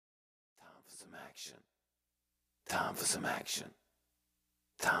some action. Time for some action.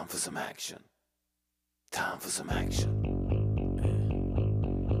 Time for some action. Time for some action.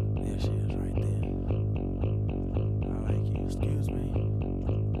 There she is right there. I like you. Excuse me.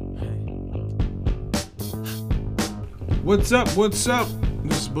 Hey. What's up? What's up?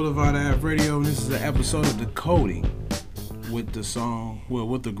 This is BlvdAve Radio, and this is an episode of Decoding with the song,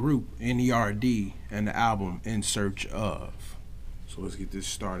 with the group N.e.r.d. and the album In Search Of. So let's get this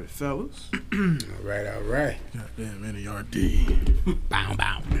started, fellas. All right. Goddamn N.e.r.d.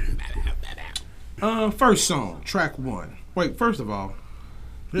 Bow. First song, track 1. Wait, first of all,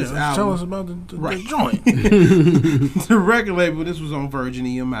 Yeah, this tell us album, about the Right. joint. the record label, this was on Virgin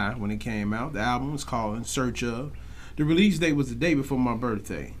EMI when it came out. The album was called In Search Of. The release date was the day before my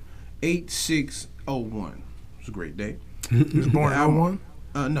birthday, 8/6/01. It was a great day. You was born in The album-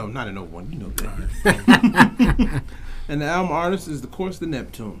 01? No, not in 01. You know that. And the album artist is, of course, the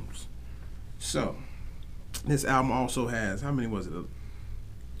Neptunes. So, this album also has, how many was it?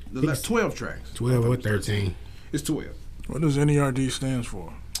 12 tracks. 12 or 13. It's 12. What does N.e.r.d. stands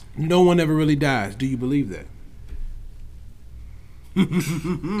for? No one ever really dies. Do you believe that?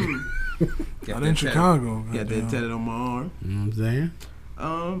 Not in Chicago. Yeah, they tatted on my arm. You know what I'm saying?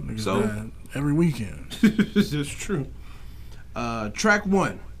 Niggas So, died every weekend. this is true. Track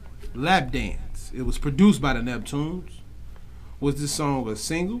 1, Lap Dance. It was produced by the Neptunes. Was this song a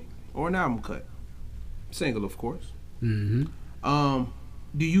single or an album cut? Single, of course. Mm-hmm.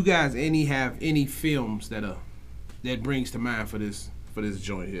 Do you guys have any films that brings to mind for this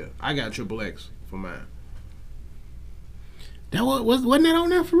joint here? I got Triple X for mine. That wasn't that on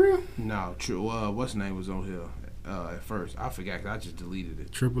there for real? No, true. What's the name was on here at first? I forgot. 'Cause I just deleted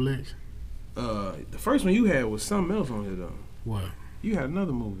it. Triple X? The first one you had was something else on here though. What? You had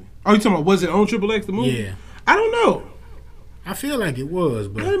another movie. Oh, you talking about, was it on Triple X the movie? Yeah. I don't know. I feel like it was,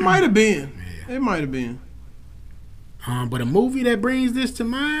 but It might have been. Yeah. It might have been. But a movie that brings this to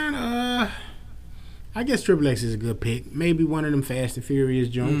mind, I guess Triple X is a good pick. Maybe one of them Fast and Furious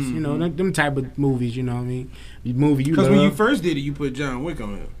joints. You know, them type of movies. You know what I mean? The movie you love. Because when you first did it, you put John Wick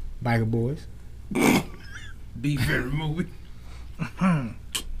on here. Biker Boys. B favorite movie.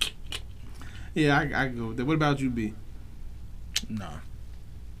 Yeah, I go with that. What about you, B? Nah.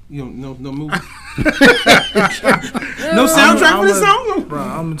 You don't no movie? No soundtrack for this song? Bro,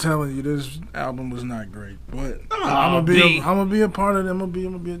 I'm telling you, this album was not great. But Oh, I'm B. gonna be a part of it. I'm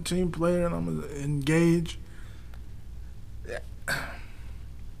gonna be a team player, and I'm gonna engage.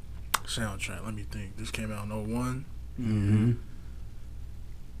 Soundtrack. Let me think. This came out in 01. Mm-hmm.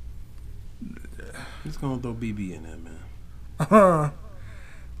 Just gonna throw BB in there, man.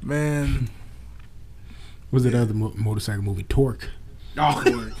 Man, Was it other motorcycle movie, Torque?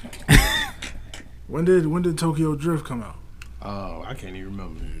 Awkward. when did Tokyo Drift come out? Oh, I can't even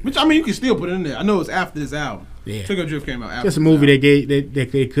remember. Which, I mean, you can still put it in there. I know it's after this album. Yeah. Tokyo Drift came out after. Just a this movie album.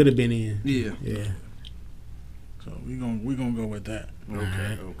 that they could have been in. Yeah. Yeah. So we gonna go with that.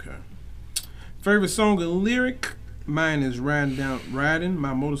 Okay. Favorite song and lyric? Mine is riding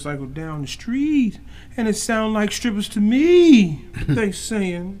my motorcycle down the street, and it sound like strippers to me. They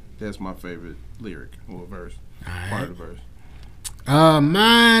saying that's my favorite lyric or verse. Part of the verse.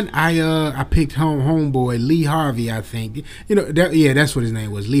 Mine, I picked homeboy Lee Harvey. I think that's what his name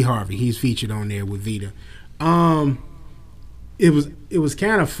was, Lee Harvey. He's featured on there with Vita. It was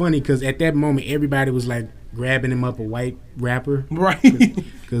kind of funny because at that moment everybody was like grabbing him up, a white rapper, Right.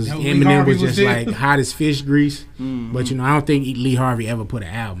 because That was Lee Eminem Harvey was was just there. like hot as fish grease. But I don't think Lee Harvey ever put an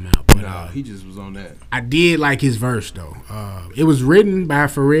album out. But No, he just was on that. I did like his verse though. It was written by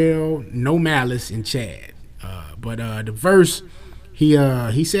Pharrell, No Malice, and Chad. But the verse, he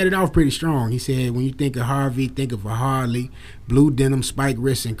set it off pretty strong. He said, "When you think of Harvey, think of a Harley, blue denim, spike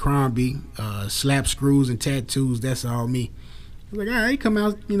wrists, and Crombie, slap screws and tattoos. That's all me." I was like, all right, come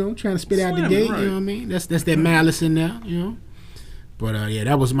out, trying to spit out the Slamming, gate. right. You know what I mean? That's that malice in there, But yeah,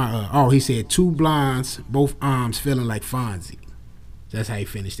 that was my. He said 2 blondes, both arms feeling like Fonzie. That's how he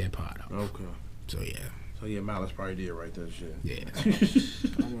finished that part off. Okay. So yeah. So yeah, Miles probably did write that shit. Yeah.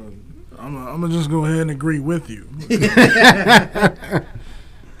 I'm gonna just go ahead and agree with you.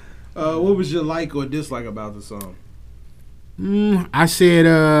 What was your like or dislike about the song? I said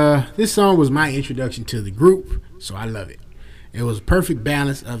this song was my introduction to the group, so I love it. It was a perfect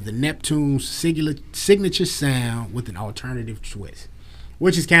balance of the Neptune's signature sound with an alternative twist,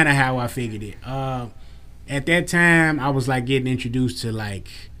 which is kind of how I figured it. At that time, I was like getting introduced to like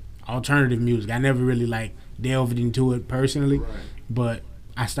alternative music. I never really like delved into it personally, but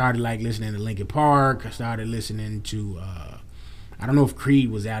I started like listening to Linkin Park. I started listening to I don't know if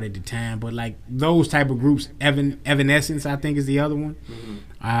Creed was out at the time, but like those type of groups, Evanescence, I think is the other one. Mm-hmm.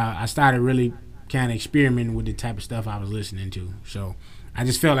 I started really kind of experimenting with the type of stuff I was listening to. So I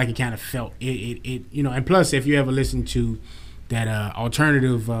just felt like it kind of felt it, you know. And plus, if you ever listen to that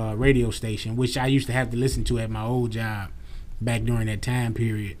alternative radio station, which I used to have to listen to at my old job back during that time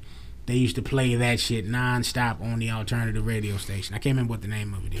period, they used to play that shit nonstop on the alternative radio station. I can't remember what the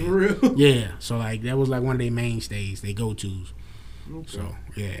name of it is. For real? Yeah. So like that was like one of their mainstays, they go-tos. Okay. So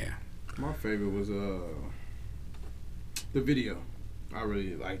yeah. My favorite was the video. I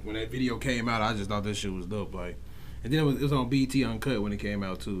really like when that video came out. I just thought that shit was dope. Like, and then it was on BT Uncut when it came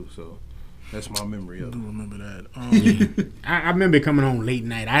out too. So that's my memory of it. I do remember that. I remember it coming on late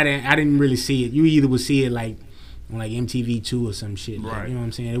night. I didn't really see it. You either would see it like on like MTV2 or some shit. Like, right. You know what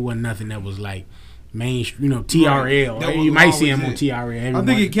I'm saying? It wasn't nothing that was like mainstream. You know, TRL. Right. You might see him on TRL. I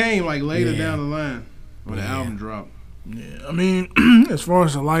think it came like later down the line when the album dropped. Yeah, I mean, as far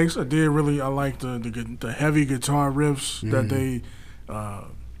as the likes, I like the heavy guitar riffs that they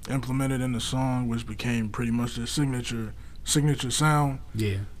implemented in the song, which became pretty much the signature sound.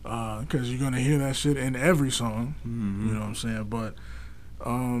 Yeah. Because you're gonna hear that shit in every song. Mm-hmm. You know what I'm saying? But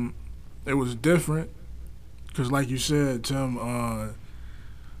it was different because, like you said, Tim,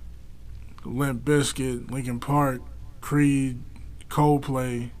 Limp Bizkit, Linkin Park, Creed,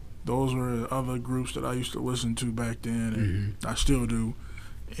 Coldplay. Those were other groups that I used to listen to back then, and I still do.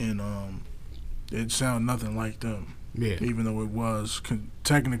 And it sounded nothing like them, even though it was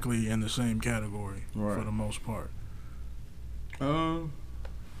technically in the same category for the most part. Who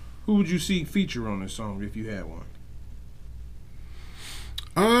would you see feature on this song if you had one?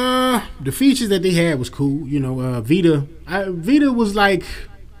 The features that they had was cool. You know, Vita was like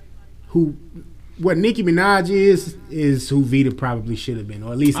what Nicki Minaj is who Vita probably should have been,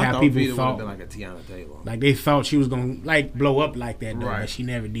 or at least how people Vita thought. Been like a Tiana Taylor. Like they thought she was gonna like blow up like that, though, right. But she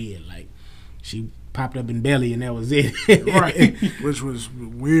never did. Like she popped up in Belly and that was it. Right, which was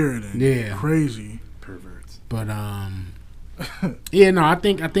weird and crazy. Perverts. But yeah, no, I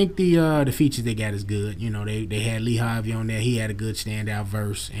think the features they got is good. You know, they had Lee Harvey on there. He had a good standout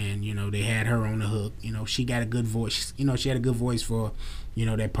verse, and you know they had her on the hook. You know, she got a good voice. You know, she had a good voice for, you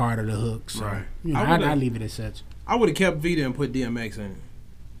know, that part of the hook. So, right. You know, I leave it as such. I would have kept Vita and put DMX in it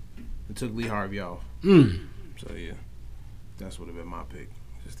and took Lee Harvey off. So yeah, that's would have been my pick.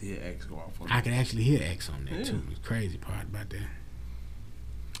 Just to hear X go off on I could actually hear X on that too. The crazy part about that.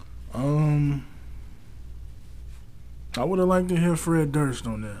 I would have liked to hear Fred Durst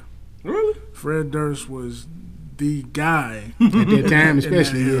on there. Really? Fred Durst was the guy at that time,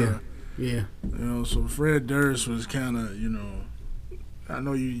 especially. Yeah. You know, so Fred Durst was kind of, you know, I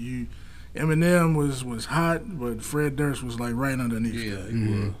know you Eminem was hot, but Fred Durst was like right underneath. Yeah,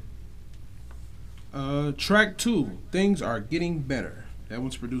 he was. Track 2, Things Are Getting Better. That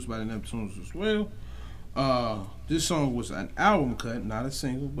one's produced by the Neptunes as well. This song was an album cut, not a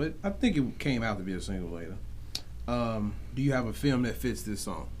single, but I think it came out to be a single later. Do you have a film that fits this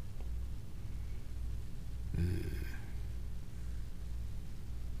song?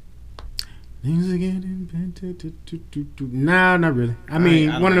 Things are getting better. No, not really. I mean,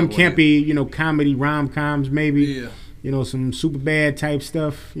 one of them campy, you know, comedy rom-coms, maybe. Yeah. You know, some super bad type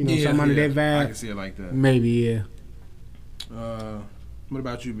stuff. You know, something under that vibe. I can see it like that. Maybe, yeah. What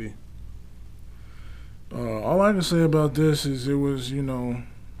about you, B? All I can say about this is it was, you know,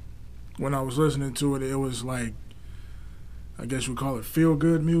 when I was listening to it, it was like, I guess we call it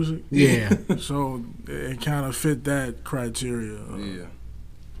feel-good music. Yeah. So it kind of fit that criteria.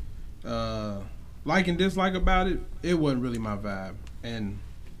 Like and dislike about it, it wasn't really my vibe. And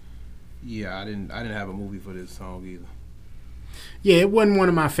yeah, I didn't have a movie for this song either. Yeah, it wasn't one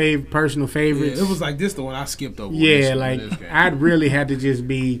of my personal favorites. Yeah, it was like this the one I skipped over. Yeah, like I'd really had to just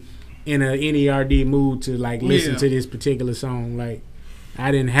be in a N.e.r.d. mood to like listen to this particular song. Like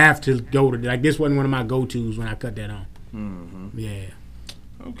I didn't have to go to like this wasn't one of my go-tos when I cut that on. Yeah.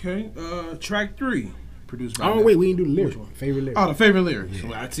 Okay. Track 3. Produced by wait, we didn't do the lyrics. Favorite lyrics. Oh, the favorite lyrics. Yeah.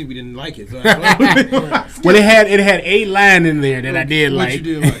 Well, I see we didn't like it. So well, it had 8 lines in there that I did like. What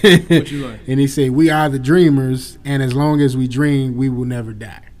you did like? What you like? And he said, "We are the dreamers, and as long as we dream, we will never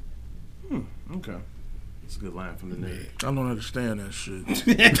die." Okay, it's a good line from the nerd. I don't understand that shit. It's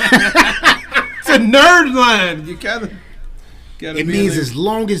a nerd line. You gotta. It means as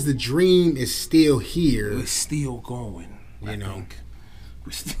long as the dream is still here, it's still going. You know.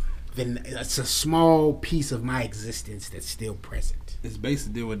 Then it's a small piece of my existence that's still present. It's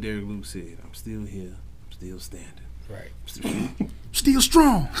basically what Derek Luke said. I'm still here. I'm still standing. Right. Still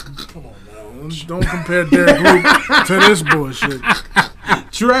strong. Come on, now. Don't compare Derek Luke to this bullshit.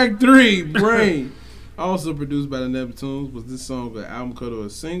 Track 3, Brain. Also produced by the Neptunes. Was this song an album cut or a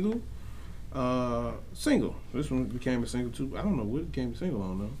single? Single. This one became a single too. I don't know what it became a single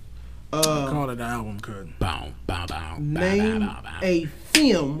on though. I called it the album cut. Bow, bow, bow, Name bow, bow, bow. a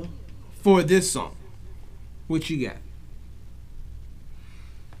film for this song. What you got?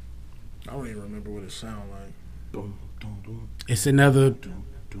 I don't even remember what it sounded like. Dum, dum, dum, It's another dum,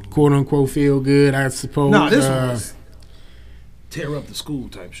 dum. quote unquote feel good, I suppose. No, this one was tear up the school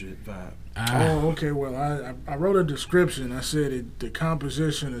type shit vibe. Oh, okay. Well, I wrote a description. I said the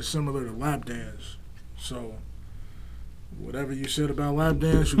composition is similar to lap dance. So, whatever you said about lap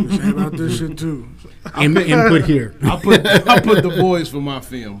dance, you can say about this shit too. Input here. I put The Boys for my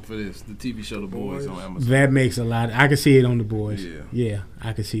film for this. The TV show The Boys on Amazon. That makes a lot. I can see it on The Boys. Yeah. Yeah,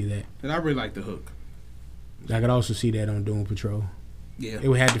 I can see that. And I really like the hook. I could also see that on Doom Patrol. Yeah. It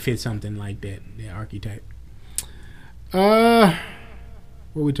would have to fit something like that archetype.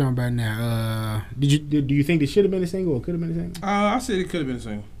 What are we talking about now? Do you think this should have been a single or could have been a single? I said it could have been a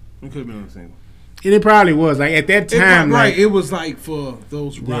single. It could have been a single. And it probably was. Like at that time, right? like, It was like for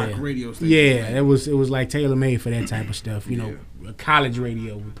those rock radio stations. Yeah, it was like tailor made for that type of stuff. You know, a college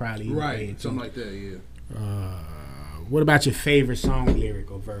radio would probably something like that. Yeah. What about your favorite song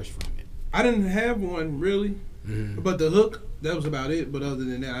lyric or verse from it? I didn't have one really, but the hook that was about it. But other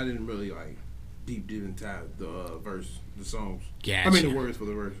than that, I didn't really like deep into the verse, the songs. Gotcha. I mean the words for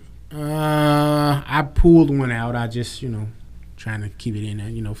the verses. I pulled one out. I just trying to keep it in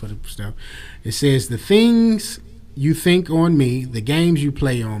there, for the stuff. It says, the things you think on me, the games you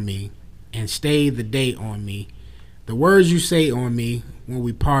play on me, and stay the day on me, the words you say on me when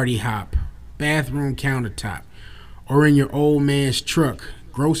we party hop, bathroom countertop, or in your old man's truck,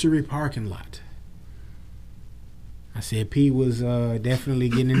 grocery parking lot. I said P was definitely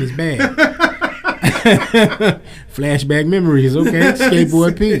getting in his bag. Flashback memories, okay?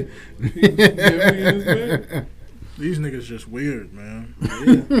 Skateboard P. These niggas just weird, man.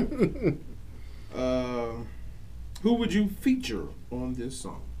 Yeah. Who would you feature on this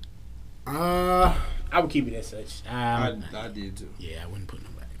song? I would keep it as such. I did too. Yeah, I wouldn't put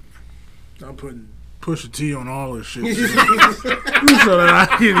nobody. I'm putting Pusha T on all this shit so that I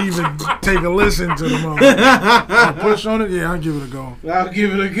can even take a listen to the moment. I push on it, yeah, I'll give it a go. I'll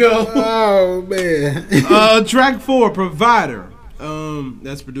give it a go. Oh man. Track 4, Provider.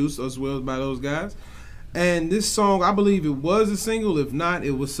 That's produced as well by those guys. And this song, I believe it was a single. If not,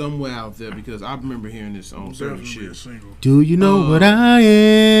 it was somewhere out there because I remember hearing this on certain shit. Do you know what I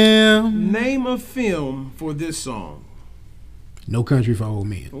am? Name a film for this song. No Country for Old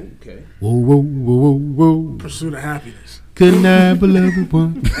Men. Okay. Whoa, whoa, whoa, whoa, whoa. Pursuit of Happiness. Good night, beloved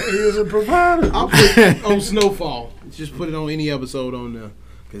one. He was a provider. I'll put it on Snowfall. Just put it on any episode on there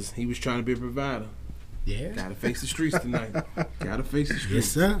because he was trying to be a provider. Yeah. Gotta face the streets tonight. Gotta face the streets. Yes,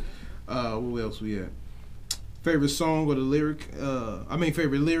 sir. What else we at? Favorite song or the lyric?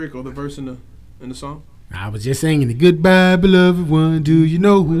 Favorite lyric or the verse in the song? I was just singing the goodbye, beloved one. Do you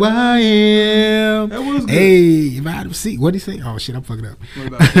know who I am? That was good. Hey, if I don't see, what did he say? Oh shit, I'm fucking up. What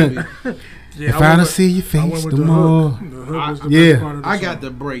about you? If I don't see your face no more. The hook was the best part of the I song. got the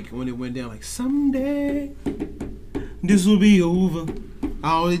break when it went down like someday this will be over.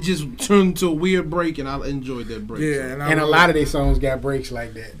 Oh, it just turned into a weird break, and I enjoyed that break. Yeah, so. And a lot of their songs got breaks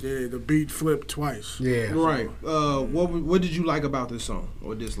like that. Yeah, the beat flipped twice. Yeah. Right. What did you like about this song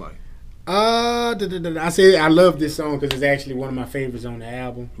or dislike? I say I love this song because it's actually one of my favorites on the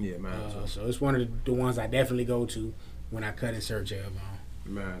album. Yeah, mine too. So it's one of the ones I definitely go to when I cut and search album.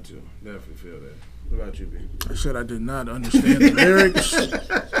 Mine too. Definitely feel that. What about you, B? I said I did not understand the lyrics.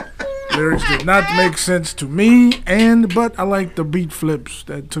 Lyrics did not make sense to me, but I like the beat flips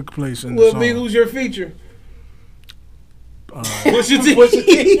that took place in the Well, song. B, who's your feature? What's your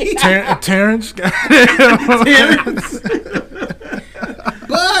team? Terrence. Terrence.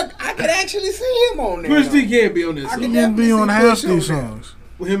 But I could actually see him on there. Push T can't be on this He song. can be on half Push on these there. songs.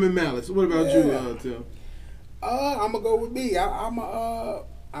 With him and Malice. What about you, Tim? I'm gonna go with B. I'm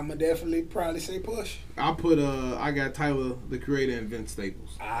gonna definitely probably say Push. I got Tyler, the Creator, and Vince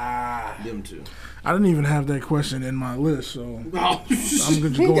Staples. Them two. I didn't even have that question in my list, so Oh, I'm just He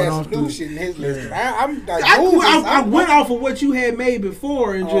going got off some new the. shit in his list. Yeah. I'm like, I went off of what you had made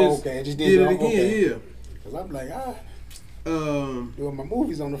before and just just did it again. okay. Cause I'm like, Yeah. doing my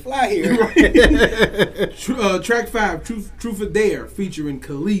movies on the fly here. Track 5, Truth or Dare, featuring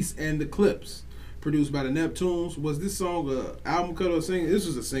Khalees and the Clips, produced by the Neptunes. Was this song an album cut or a single? This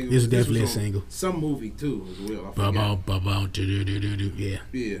was a single. This is This definitely was a on single. Some movie too, as well. I forgot. Yeah.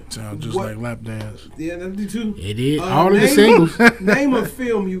 Yeah. Sounds just What- like lap dance. Yeah, that did too. It is. All of the name singles. Name a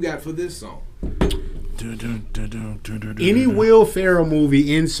film you got for this song. Any Will Ferrell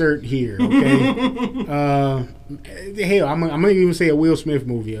movie, insert here. Okay. Hell, I'm gonna even say a Will Smith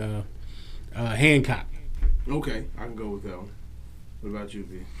movie. Hancock. Okay, I can go with that one. What about you,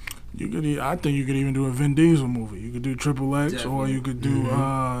 V? I think you could even do a Vin Diesel movie. You could do Triple X, Definitely. or you could do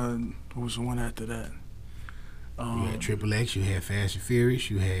what was the one after that? You had Triple X. You had Fast and Furious.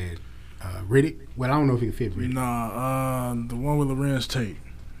 You had Riddick. Well, I don't know if he could fit Riddick. Nah, the one with Lorenz Tate.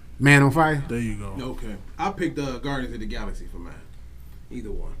 Man on Fire. There you go. Okay, I picked Guardians of the Galaxy for mine.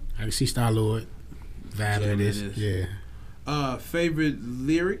 Either one. I can see Star-Lord vibing this. Yeah. Favorite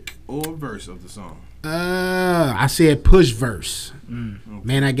lyric or verse of the song? I said push verse.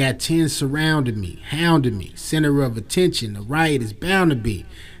 Man, I got 10 surrounding me, hounding me, center of attention. The riot is bound to be.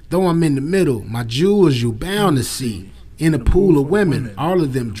 Though I'm in the middle, my jewels you bound to see. In a pool of women, all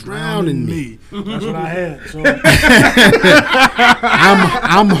of them drowning me. That's what I had. So.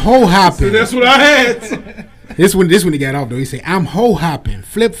 I'm ho hopping. That's what I had. This one he got off though. He say I'm ho hopping,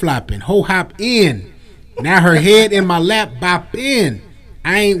 flip flopping, ho hop in. Now her head in my lap, bop in.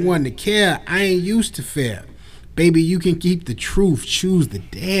 I ain't one to care. I ain't used to fair. Baby, you can keep the truth. Choose the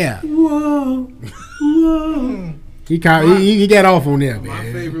dare. Whoa. He got off on there, man.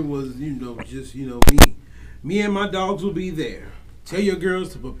 My favorite was, just me. Me and my dogs will be there. Tell your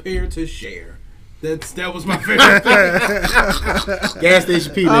girls to prepare to share. That was my favorite thing. Gas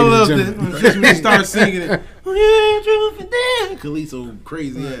Station P, I ladies loved and it. gentlemen. Just when you start singing it. Oh, yeah, truth and dare. Khalees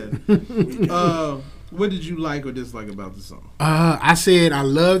crazy ass. What did you like or dislike about the song? I said I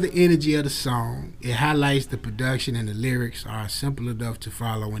love the energy of the song. It highlights the production and the lyrics are simple enough to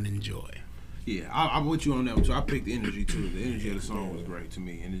follow and enjoy. Yeah, I'm with you on that one too. I picked the energy too. The energy of the song was great to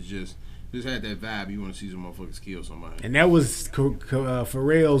me, and it just had that vibe. You want to see some motherfuckers kill somebody. And that was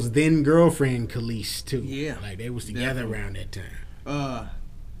Pharrell's then girlfriend Khalees too. Yeah, like they was together around that time.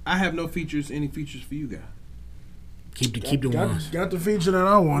 I have no features. Any features for you guys? Keep the ones. Got the feature that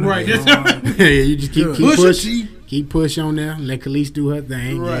I wanted. Right. Yeah, you just keep push on there. Let Khalees do her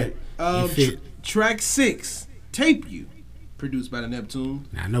thing. Right. Yeah, track 6, Tape You, produced by the Neptunes.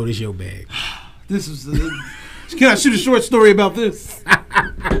 I know this your bag. This is. Can I shoot a short story about this?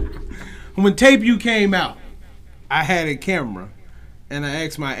 When Tape You came out, I had a camera, and I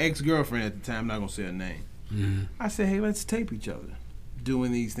asked my ex-girlfriend at the time, I'm not gonna say her name. Mm-hmm. I said, "Hey, let's tape each other,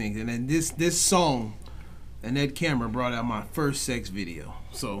 doing these things." And then this song and that camera brought out my first sex video.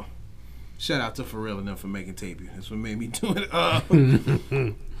 So, shout out to Pharrell and them for making Tape You. That's what made me do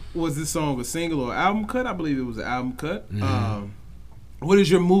it. Was this song a single or album cut? I believe it was an album cut. Mm-hmm. What is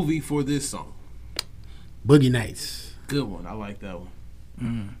your movie for this song? Boogie Nights. Good one. I like that one.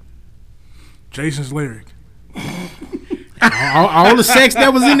 Jason's lyric. all the sex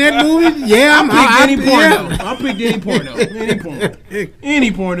that was in that movie. Yeah, I'll pick any porno.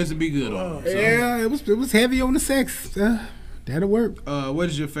 Any porno to be good on. So. Yeah, it was heavy on the sex. That'll work. What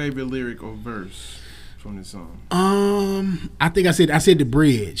is your favorite lyric or verse from this song? I think I said the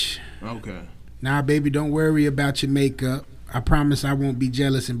bridge. Okay. Nah, baby, don't worry about your makeup. I promise I won't be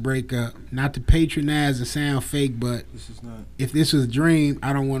jealous and break up. Not to patronize and sound fake, but this is not. If this was a dream,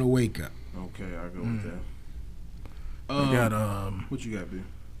 I don't want to wake up. Okay, I'll go with that. You got what you got, B?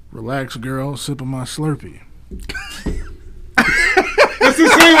 Relax, girl, sipping my Slurpee. That's the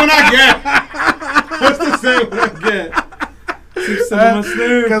same one I get. That's the same one I get.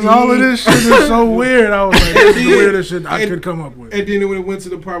 Because all of this shit is so weird. I was like, this is the weirdest shit I could come up with. And then when it went to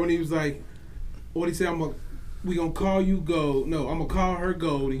the part when he was like, what he said, we gonna call you gold. No, I'm gonna call her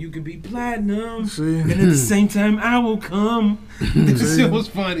gold, and you can be platinum. See? And at the same time, I will come. This shit was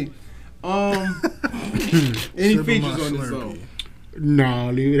funny. Any features on this song?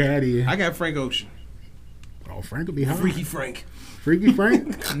 No, leave it out here. I got Frank Ocean. Oh, Frank will be hot. Freaky Frank. Freaky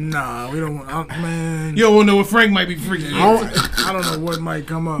Frank? Nah, we don't want. Man, you don't want to know what Frank might be freaky. I don't know what might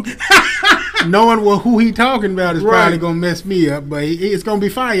come up. Knowing who he talking about is probably gonna mess me up, but it's gonna be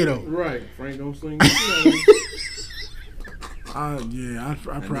fire though. Right, Frank gonna sing. I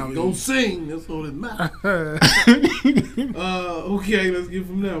probably gonna sing. That's all that matters. Okay, let's get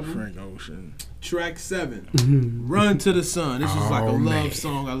from there. Frank Ocean. Track 7, Run to the Sun. This is like a love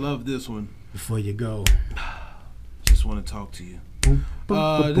song. I love this one. Before you go, just want to talk to you.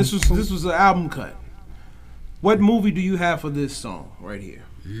 This was an album cut. What movie do you have for this song right here?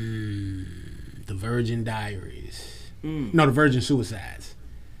 The Virgin Diaries. No, The Virgin Suicides.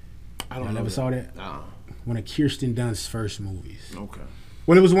 I don't know. I never saw that. One of Kirsten Dunst's first movies. Okay.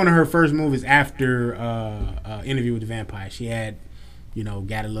 Well, it was one of her first movies after Interview with the Vampire. She had,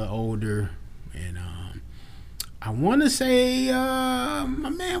 got a little older, and I want to say my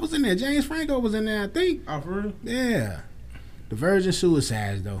man was in there. James Franco was in there, I think. Oh, for real? Yeah. The Virgin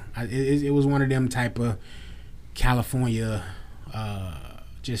Suicides, though, it was one of them type of California,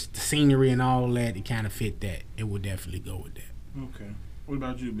 just the scenery and all that. It kind of fit that. It would definitely go with that. Okay. What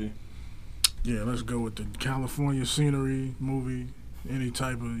about you, B? Yeah, let's go with the California scenery movie. Any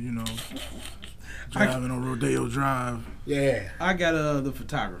type of, driving on Rodeo Drive. Yeah. I got the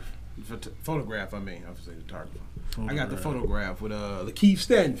photograph. I should say photographer. I got the photograph with Lakeith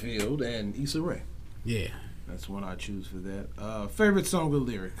Stanfield and Issa Rae. Yeah. That's one I choose for that. Favorite song with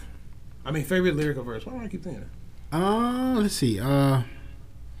lyric. Favorite lyric or verse. Why do I keep saying that? Let's see. I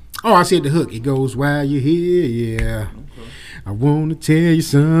said the hook. It goes, while you're here, yeah. Okay. I want to tell you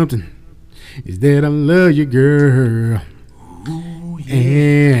something. Is that I love you, girl. Ooh,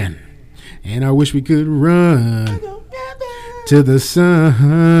 yeah. And I wish we could run to the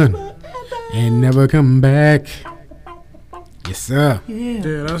sun and never come back. Yes, sir.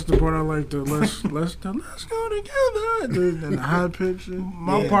 Yeah, that's the part I like. The let's go together. And the high pitch.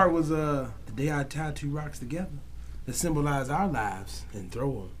 My part was the day I tied two rocks together that symbolize our lives and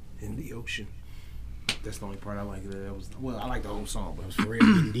throw them in the ocean. That's the only part I like. I like the whole song, but it was for real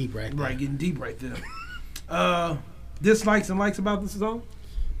getting deep right there. Right, getting deep right there. Dislikes and likes about this song?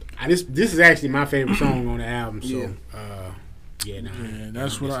 This is actually my favorite song on the album. So,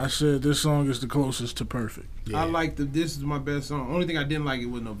 that's what I said. This song is the closest to perfect. Yeah. I like this is my best song. Only thing I didn't like, it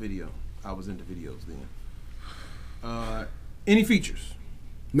was no video. I was into videos then. Any features?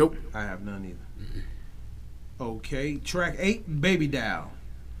 Nope. I have none either. Mm-hmm. Okay, track 8, Baby Doll,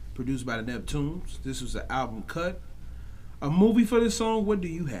 produced by the Neptunes. This was an album cut. A movie for this song, what do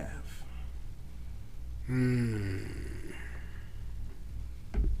you have?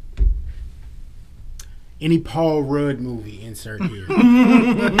 Any Paul Rudd movie, insert here.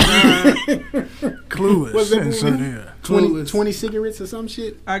 Clueless, insert here. 20 cigarettes or some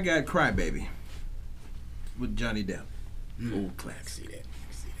shit? I got Cry Baby with Johnny Depp. Old classic.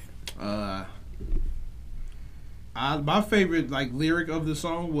 See that. My favorite lyric of the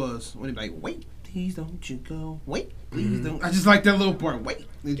song was when he like, wait, please don't you go. Wait, please don't. I just like that little part. Wait.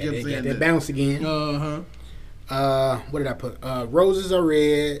 That bounce again. What did I put? Roses are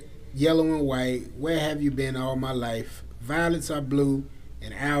red, yellow and white. Where have you been all my life? Violets are blue,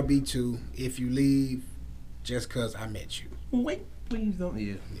 and I'll be too if you leave just 'cause I met you. Wait, please don't.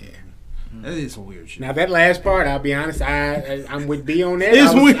 Yeah. That is some weird shit. Now that last part, I'll be honest, I'm with B on that. I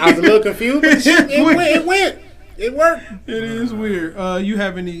was a little confused, but it went. It worked. It is weird. You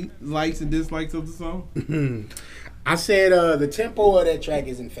have any likes and dislikes of the song? I said the tempo of that track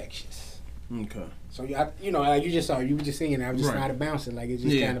is infectious. Okay. So you just were just singing. I was just started bouncing, like it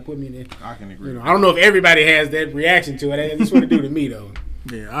just kind of put me there. I can agree. I don't know if everybody has that reaction to it. That's what it do to me though.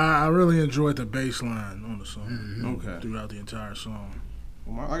 Yeah, I really enjoyed the bass line on the song. Mm-hmm. Okay. Throughout the entire song.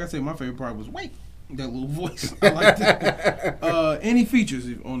 Well, like I said, my favorite part was wait, that little voice. I like that. Any features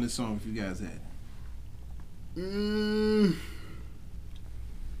on this song if you guys had?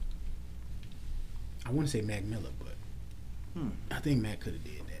 I wouldn't say Mac Miller, but I think Mac could have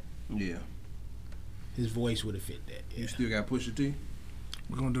did that. Yeah. His voice would have fit that. Yeah. You still got Pusha T?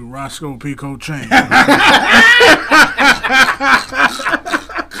 We're going to do Roscoe Pico Chain.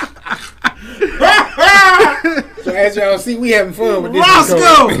 So as y'all see, we having fun with this.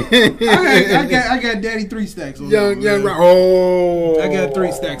 Roscoe! I got Daddy 3 stacks on young I got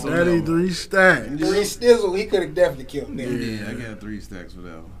 3 stacks on Daddy 3 stacks. 3 Stizzle, he could have definitely killed that. Yeah, I got 3 stacks for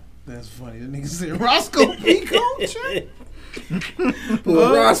that one. That's funny. That nigga said Roscoe Pico Chain. Pull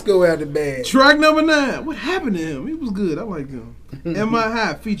Roscoe out the bag. Track number 9. What happened to him? He was good. I like him. Am I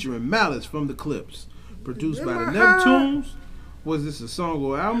High featuring Malice from the Clips. Produced by the Neptunes. Was this a song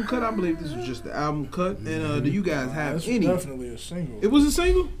or album cut? I believe this was just the album cut. And do you guys have any? Definitely a single. It was a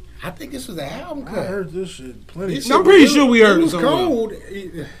single? I think this was an album cut. I heard this shit plenty. I'm pretty sure we heard it. It was cold.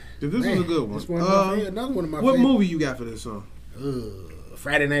 This was a good one. Another one of my What favorites. movie you got for this song?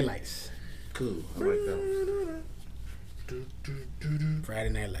 Friday Night Lights. Cool. I like that one. Friday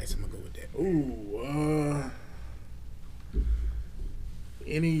Night Lights. I'm gonna go with that. Ooh,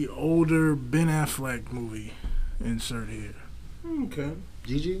 any older Ben Affleck movie, insert here. Okay.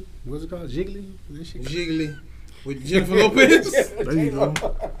 Gigi, what's it called? Jiggly? Jiggly with Jennifer Lopez. There you go.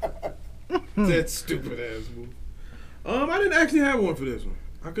 That stupid ass movie. I didn't actually have one for this one.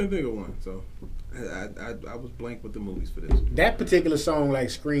 I couldn't think of one, so I was blank with the movies for this one. That particular song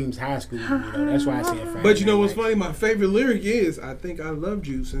screams high school. That's why I said Friday. But you know Night what's Lights. funny? My favorite lyric is, "I think I loved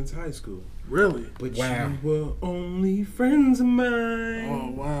you since high school." Really? But Wow. you were only friends of mine.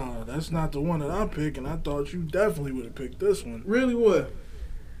 Oh wow, that's not the one that I picked, and I thought you definitely would have picked this one. Really, what?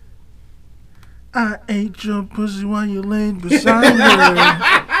 I ate your pussy while you laid beside me.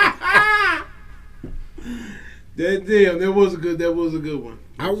 That was a good one.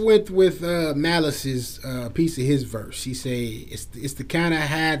 I went with Malice's piece of his verse. He say, it's the kind of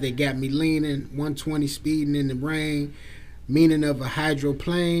high that got me leaning, 120 speeding in the rain, meaning of a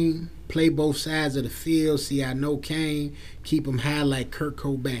hydroplane, play both sides of the field, see I know Kane, keep him high like Kurt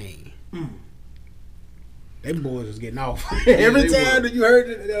Cobain. Them boys was getting off. Every time that you heard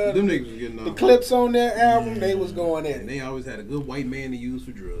them niggas was getting off. The clips on their album, they was going in. And they always had a good white man to use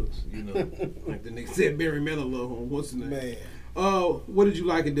for drugs. You know, like the nigga said, Barry Manilow on what's his name? Man. What did you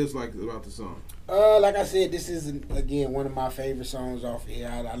like and dislike about the song? Like I said, this is again one of my favorite songs off here.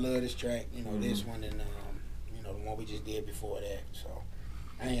 I love this track. You know, this one and you know the one we just did before that. So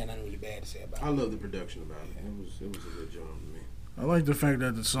I ain't got nothing really bad to say about it. I love the production about it. It was a good job to me. I like the fact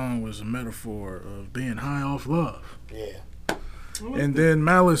that the song was a metaphor of being high off love. Yeah. And then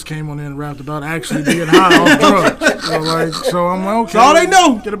Malice came on in and rapped about actually being high off drugs. So I'm like, okay. That's all they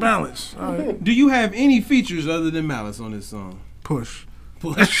know. Get a balance. All right. Do you have any features other than Malice on this song? Push. He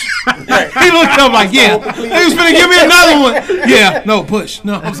looked up like, yeah. He was finna give me another one. Yeah, no, Push.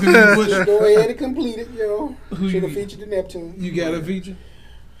 No, I was gonna Push. Go ahead and complete it, yo. Should have featured the Neptune. You got a feature?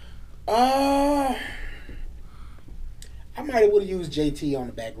 I might have would have used JT on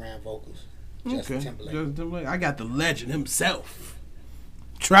the background vocals. Justin Timberlake. I got the legend himself,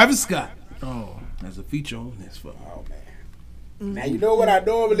 Travis Scott. Oh, as a feature on this fuck. Oh man. Now you know what I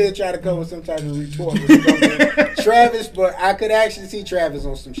normally try to come with some type of retort with Travis, but I could actually see Travis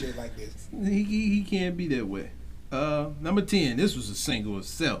on some shit like this. He can't be that way. Number 10. This was a single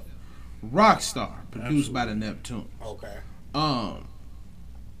itself. Rockstar, produced by the Neptune. Okay.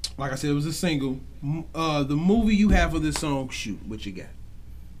 Like I said, it was a single. The movie you have for this song, shoot, what you got?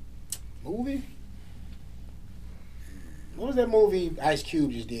 Movie? What was that movie Ice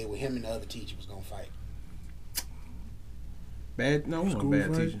Cube just did with him and the other teacher was gonna fight? School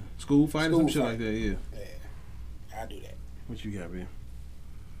Bad Teacher. School Fight or some shit like that, yeah. Yeah, I'll do that. What you got, man?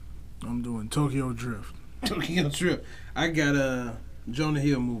 I'm doing Tokyo Drift. Tokyo Drift. I got a Jonah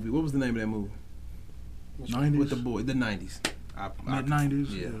Hill movie. What was the name of that movie? 90s? With the boy, the 90s. Mid-90s?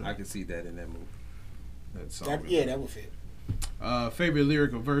 Yeah, I can see that in that movie. That song. That would fit. Favorite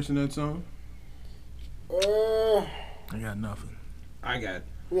lyric or verse in that song? I got nothing. I got.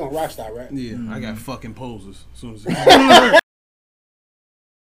 We on Rockstar, right? Yeah, I got fucking posers. As soon as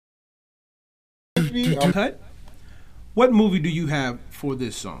cut. What movie do you have for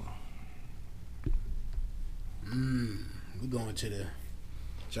this song? We going to the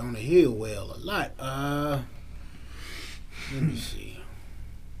Jonah Hill well a lot. Let me see.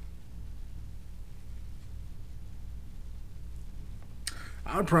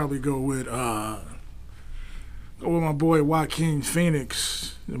 I'd probably go with my boy Joaquin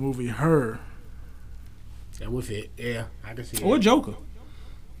Phoenix, the movie Her. That would fit. Yeah, I can see it. Or Joker.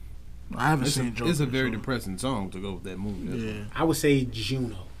 I haven't seen Joker. It's a very depressing song to go with that movie. Yeah. I would say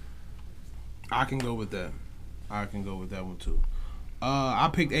Juno. I can go with that. I can go with that one too. I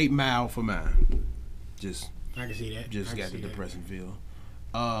picked 8 Mile for mine. I can see that. Just got the depressing feel.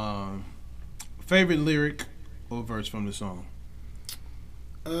 Favorite lyric or verse from the song?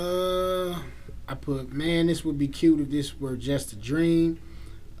 I put, man, this would be cute if this were just a dream.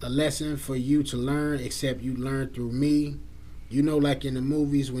 A lesson for you to learn, except you learn through me. You know, like in the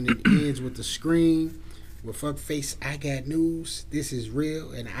movies when it ends with the scream. Well, fuck face, I got news. This is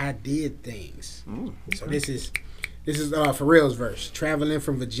real, and I did things. Okay. So this is Pharrell's verse. Traveling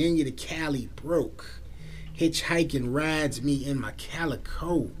from Virginia to Cali, broke. Hitchhiking rides me in my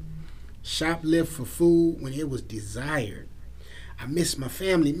calico. Shoplift for food when it was desired. I miss my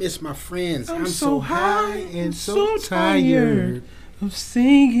family, miss my friends. I'm so high and so tired of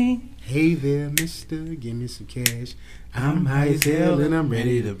singing. Hey there, mister, give me some cash. I'm high as hell and I'm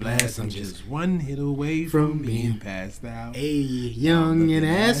ready to blast. I'm just one hit away from being passed out. Hey, young and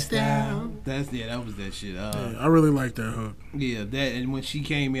assed out. That was that shit. I really like that hook. Yeah, that, and when she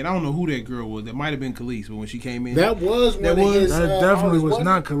came in, I don't know who that girl was. That might have been Khalees, but when she came in, that definitely was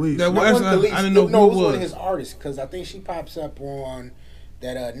not Khalees. I didn't know who it was. One of his artists, because I think she pops up on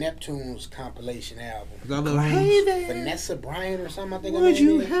that Neptune's compilation album. Hey there, Vanessa Bryant or something. I think. Would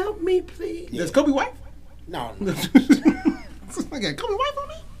you help me, please? Yeah. That's Kobe White. No. I got Kobe White on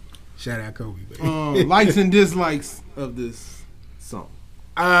me. Shout out Kobe. Baby. Likes and dislikes of this song.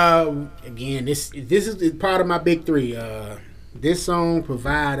 Again, this is part of my big 3. This song,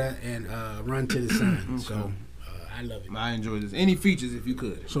 Provider, and Run to the Sun. Okay. So I love it. I enjoy this. Any features if you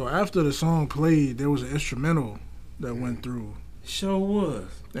could. So after the song played, there was an instrumental that went through. Sure was.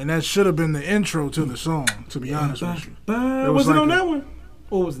 And that should have been the intro to the song, to be honest with you. Was it on that one?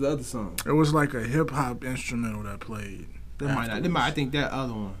 Or was it the other song? It was like a hip hop instrumental that played. I think that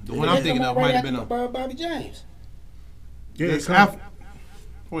other one, the one I'm thinking of, might have been on Bobby James. Yeah, That's it after.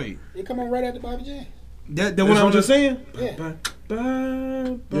 Wait, It come on right after Bobby James. that the one I was just saying? Yeah. Yeah,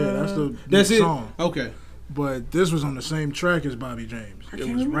 that's the That's it. song. Okay. But this was on the same track as Bobby James. I It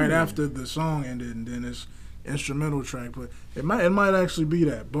can't was right remember. after the song ended, and then this instrumental track. But it might actually be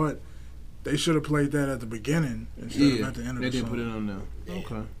that. But they should have played that at the beginning instead of at the end of they the didn't song. put it on there. Yeah.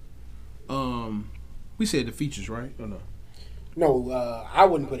 Okay. We said the features, right? Or no? No, I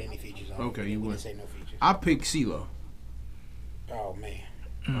wouldn't put any features on. Okay, it. you We wouldn't. didn't say no features. I picked CeeLo. Oh man.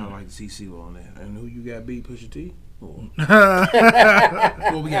 I like to see CeeLo on there. And who you got beat? Pusha T? Or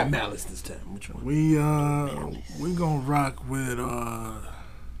we got Malice this time. Which one? We gonna rock with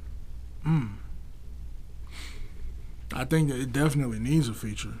I think that it definitely needs a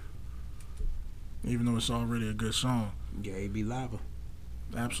feature, even though it's already a good song. Yeah, AB Lava.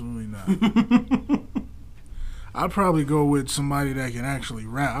 Absolutely not. I'd probably go with somebody that can actually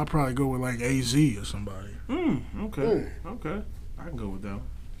rap. I'd probably go with like AZ or somebody. Okay. Okay. I can go with that one.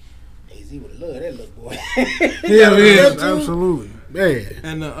 AZ would have loved that little boy. Yeah, yeah, absolutely. Man.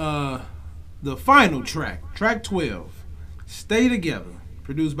 And the final track, track 12, Stay Together,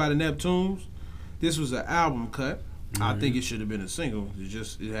 produced by the Neptunes. This was an album cut. I think it should have been a single.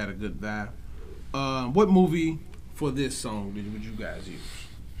 It had a good vibe. What movie for this song would you guys use?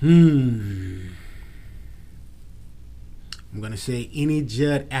 I'm gonna say any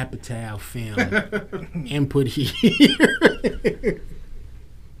Judd Apatow film input here.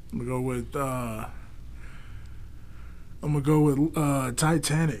 I'm gonna go with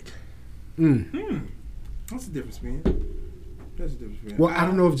Titanic. What's the difference, man? That's the difference, man. Well, I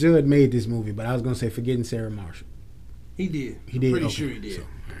don't know if Judd made this movie, but I was gonna say Forgetting Sarah Marshall. He did. He did? Pretty Okay. sure he did.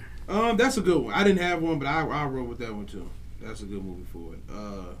 So, That's a good one. I didn't have one, but I wrote with that one too. That's a good movie for it.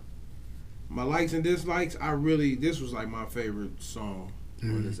 My likes and dislikes, this was like my favorite song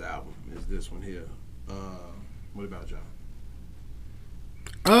on this album. Is this one here? What about y'all?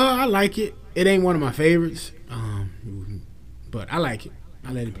 I like it. It ain't one of my favorites, but I like it.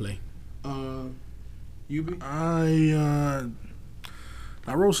 I let it play. You be? I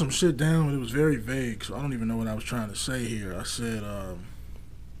wrote some shit down, but it was very vague, so I don't even know what I was trying to say here. I said,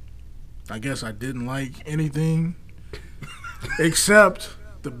 I guess I didn't like anything except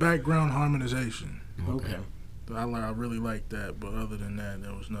the background harmonization. Okay. I really liked that, but other than that,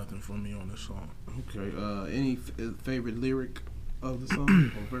 there was nothing for me on this song. Okay. Any favorite lyric of the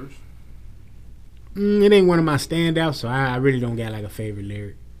song or verse? It ain't one of my standouts, so I really don't got like a favorite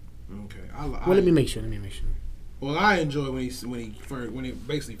lyric. Okay. Well, let me make sure. Well, I enjoy when he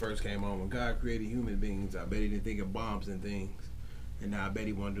basically first came on. When God created human beings, I bet he didn't think of bombs and things, and now I bet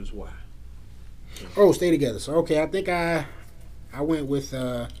he wonders why. Oh, Stay Together. So okay, I think I went with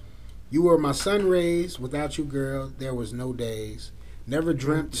You Were My Sun Rays. Without you, girl, there was no days. Never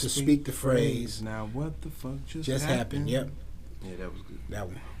dreamt to speak the phrase. Now what the fuck Just happened. Yep, Yeah, that was good. that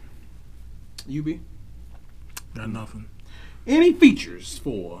one. You be? Got nothing. Any features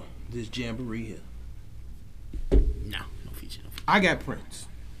for this jamboree here? No feature. I got Prince.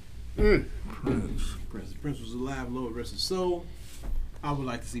 Prince. Prince was alive, Lord rest his soul. I would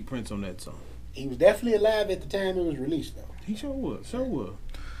like to see Prince on that song. He was definitely alive at the time it was released, though. He sure was. Sure was.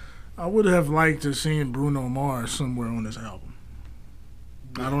 I would have liked to seen Bruno Mars somewhere on this album.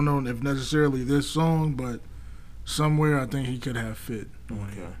 I don't know if necessarily this song, but somewhere I think he could have fit on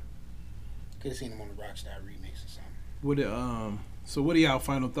here. Could have seen him on the Rockstar remix or something. So what are y'all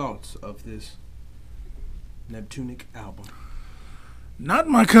final thoughts of this Neptunic album? Not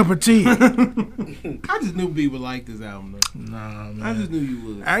my cup of tea. I just knew B would like this album, though. Nah, man. I just knew you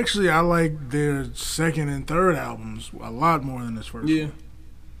would. Actually, I like their second and third albums a lot more than this first Yeah. one.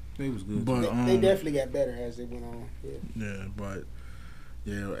 They was good. But They definitely got better as they went on.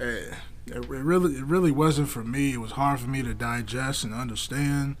 It really wasn't for me. It was hard for me to digest and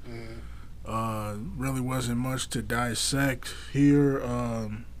understand. Really wasn't much to dissect here.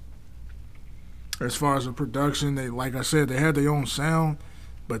 As far as the production, like I said, they had their own sound,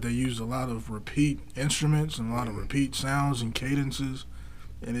 but they used a lot of repeat instruments and a lot of repeat sounds and cadences.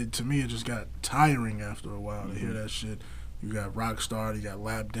 And to me, it just got tiring after a while to hear that shit. You got Rockstar, you got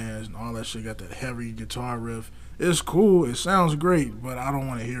Lap Dance, and all that shit. You got that heavy guitar riff. It's cool. It sounds great, but I don't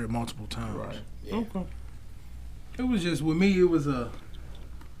want to hear it multiple times. Right. Yeah. Okay. It was just, with me, it was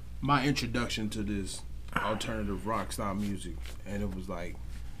my introduction to this alternative rock style music. And it was like,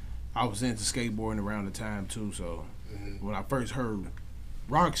 I was into skateboarding around the time too, so when I first heard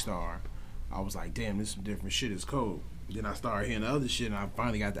Rockstar, I was like, damn, this is some different shit, it's cold. Then I started hearing the other shit, and I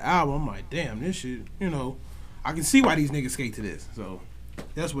finally got the album. I'm like, damn, this shit, I can see why these niggas skate to this. So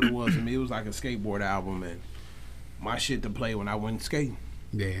that's what it was for me. It was like a skateboard album, and my shit to play when I went skating.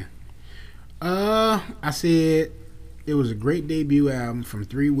 Yeah. I said It was a great debut album from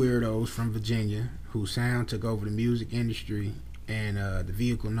three weirdos from Virginia whose sound took over the music industry, and the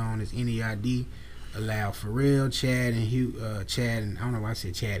vehicle known as N.e.r.d. allowed Pharrell, Chad, and I don't know why I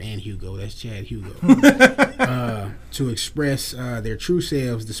said Chad and Hugo. That's Chad Hugo. To express their true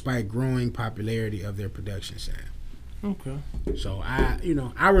selves despite growing popularity of their production sound. Okay. So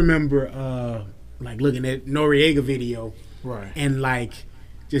I remember like looking at Noriega video, Right. and like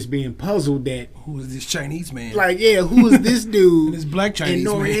just being puzzled that Who is this Chinese man? like who is this dude? This black Chinese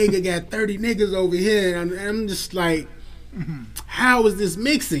and man. Noriega got 30 niggas over here, and I'm just like, how is this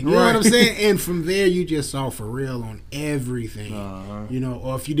mixing? You know what I'm saying? And from there, you just saw Pharrell on everything.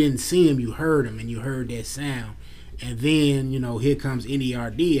 Or if you didn't see him, you heard him, and you heard that sound. And then, here comes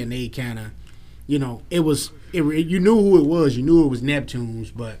N.e.r.d. and they kind of, you knew who it was. You knew it was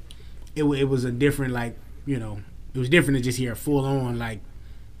Neptunes, but it was a different, like, it was different to just hear a full-on, like,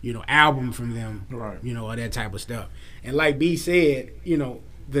 album from them, right? Or that type of stuff. And like B said,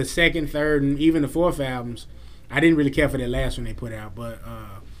 the second, third, and even the fourth albums, I didn't really care for that last one they put out, but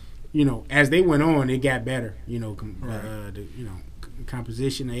as they went on, it got better.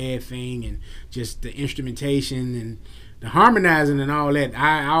 Composition of everything, and just the instrumentation and the harmonizing and all that.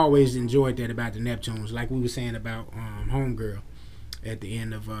 I always enjoyed that about the Neptunes, like we were saying about Homegirl at the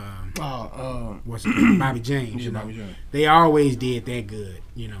end of what's it called? Bobby James. Bobby James. They always did that good.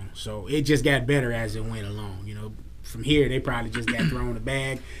 So it just got better as it went along. From here, they probably just got thrown a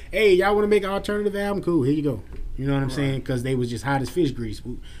bag. Hey, y'all want to make an alternative album? Cool, here you go. You know what I'm saying? Because they was just hot as fish grease.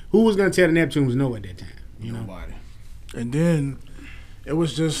 Who was going to tell the Neptunes no at that time? Nobody. And then it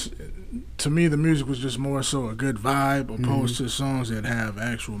was just, to me, the music was just more so a good vibe opposed to songs that have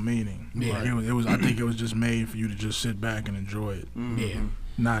actual meaning. Yeah. Like it was. I think it was just made for you to just sit back and enjoy it. Yeah.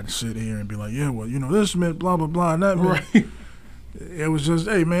 Not sit here and be like, yeah, well, this meant blah, blah, blah, and that meant. Right. It was just,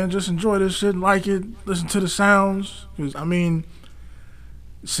 hey, man, just enjoy this shit, like it, listen to the sounds. Because,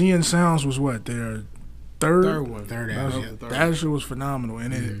 Seeing Sounds was what, their third one. Third album. That shit was phenomenal.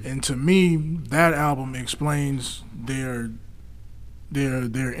 And and to me, that album explains their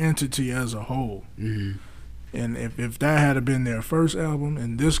entity as a whole. Mm-hmm. And if that had been their first album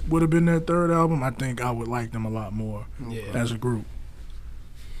and this would have been their third album, I think I would like them a lot more as a group.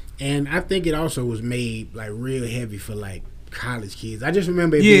 And I think it also was made like real heavy for like college kids. I just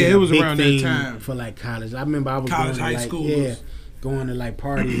remember it being it was a big around that thing time for like college. I remember I was college, going to high like schoolers. going to like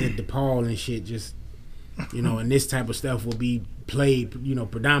parties at DePaul and shit. Just and this type of stuff will be played,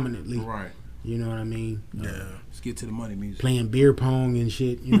 predominantly. Right. You know what I mean? Yeah. Let's get to the money music. Playing beer pong and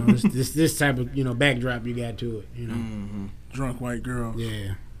shit. This type of backdrop you got to it. Drunk white girls.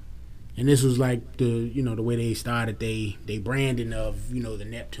 Yeah. And this was like the the way they started they branding of the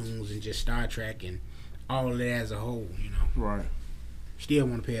Neptunes and just Star Trek and all of that as a whole. Right. Still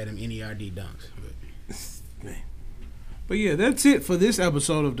want to pair them N.e.r.d. dunks. But yeah, that's it for this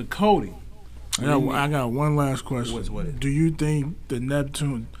episode of Decoding. I got one last question. What? Do you think the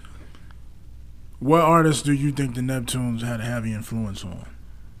Neptunes? What artists do you think the Neptunes had a heavy influence on?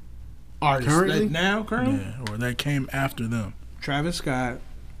 Artists Currently? currently? Yeah, or that came after them. Travis Scott.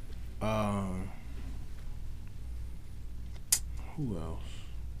 Who else?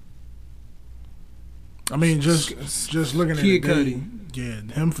 Just looking at Kid it, Cudi.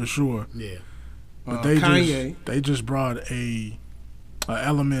 yeah, him for sure. Yeah. But Kanye. they just brought a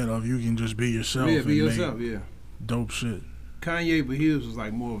element of you can just be yourself. Yeah, and be make yourself, yeah. dope shit. Kanye, but his was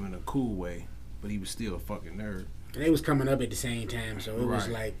like more of in a cool way, but he was still a fucking nerd. And they was coming up at the same time, so it was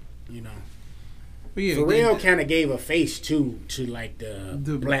like, But yeah, Pharrell kind of gave a face to like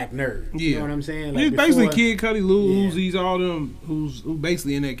the black nerd. Yeah. You know what I'm saying? He's Like basically before- Kid Cudi, Lil Yeah. Uzi's, all them who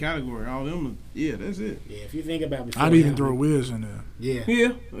basically in that category. All them, yeah, that's it. Yeah, if you think about before I'd even him, throw Wiz in there. Yeah.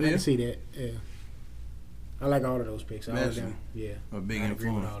 Yeah, I can see that. Yeah. I like all of those picks. All of Massive. them. Yeah. A big I agree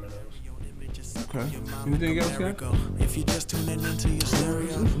with influence. all of those. Okay. Anything else, Scott? If you just tuning into your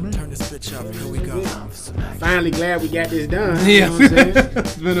stereo, turn this bitch up. Here we go. Finally glad we got this done. Yeah. You know what I'm saying?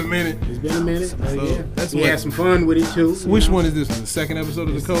 It's been a minute. It's been a minute. But So, yeah. that's We what- had some fun with it too. Which one is this one? The second episode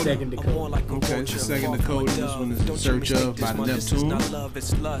of The Decoding? second Decoded. Okay, it's the second Decoding. This one is In Search Of by the Neptunes.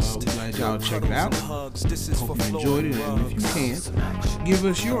 We're glad y'all check it out. Hope you enjoyed it, and if you can, give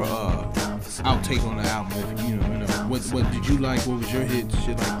us your outtake on the album. If you know, what did you like? What was your hit?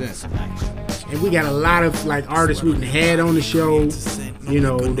 Shit like that. And we got a lot of like artists we had on the show,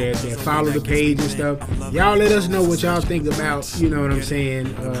 that follow the page and stuff. Y'all let us know what y'all think about, what I'm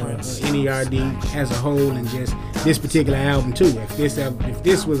saying, N.e.r.d. as a whole and just this particular album too. If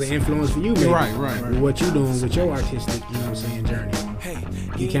this was an influence for you, maybe, Right. with what you doing with your artistic, journey.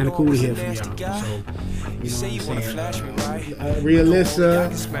 Be kind of cool to hear from y'all. So,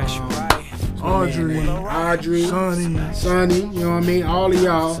 Realissa, Audrey, Sonny, you know what I mean? All of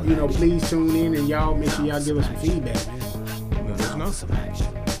y'all, you know, please tune in and y'all make sure y'all give us some feedback, man.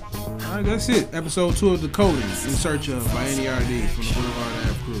 All right, that's it. Episode 2 of Decoding, In Search Of by N.e.r.d. from the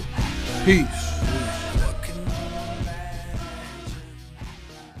BlvdAve crew. Peace.